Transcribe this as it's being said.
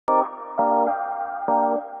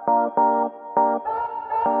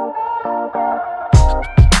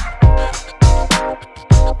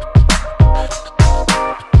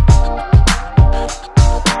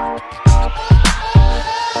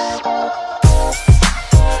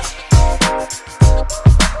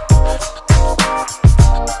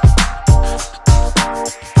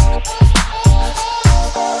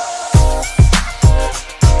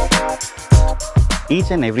Each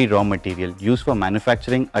and every raw material used for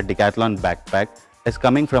manufacturing a Decathlon backpack is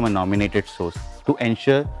coming from a nominated source to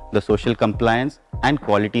ensure the social compliance and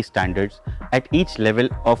quality standards at each level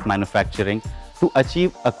of manufacturing to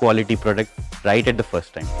achieve a quality product right at the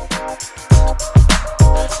first time.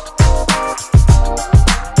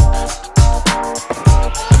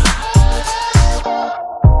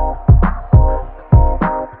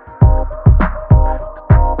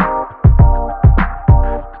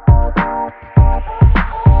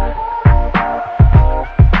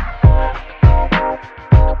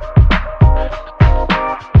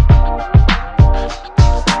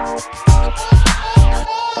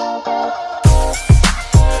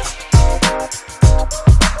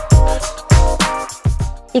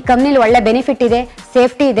 ಈ ಕಂಪನಿಲಿ ಒಳ್ಳೆ benefit ಇದೆ,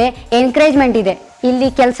 safety ಇದೆ, encouragement ಇದೆ. ಇಲ್ಲಿ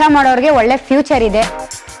ಕೆಲಸ ಮಾಡೋರಿಗೆ ಒಳ್ಳೆ future ಇದೆ.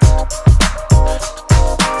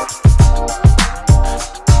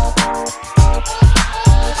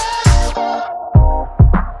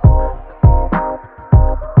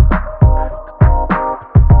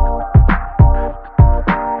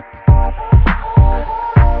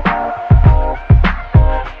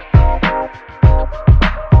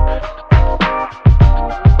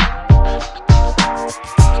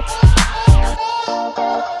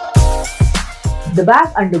 The bag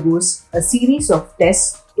undergoes a series of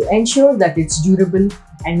tests to ensure that it's durable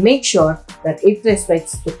and make sure that it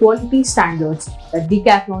respects the quality standards that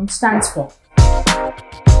Decathlon stands for.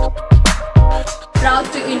 Proud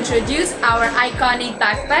to introduce our iconic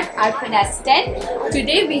backpack Arpanas 10.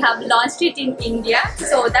 Today we have launched it in India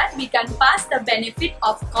so that we can pass the benefit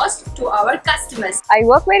of cost to our customers. I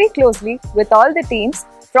work very closely with all the teams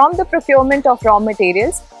from the procurement of raw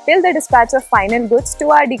materials till the dispatch of final goods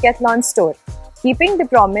to our Decathlon store, keeping the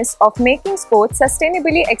promise of making sports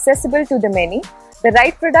sustainably accessible to the many, the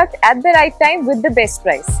right product at the right time with the best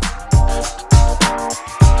price.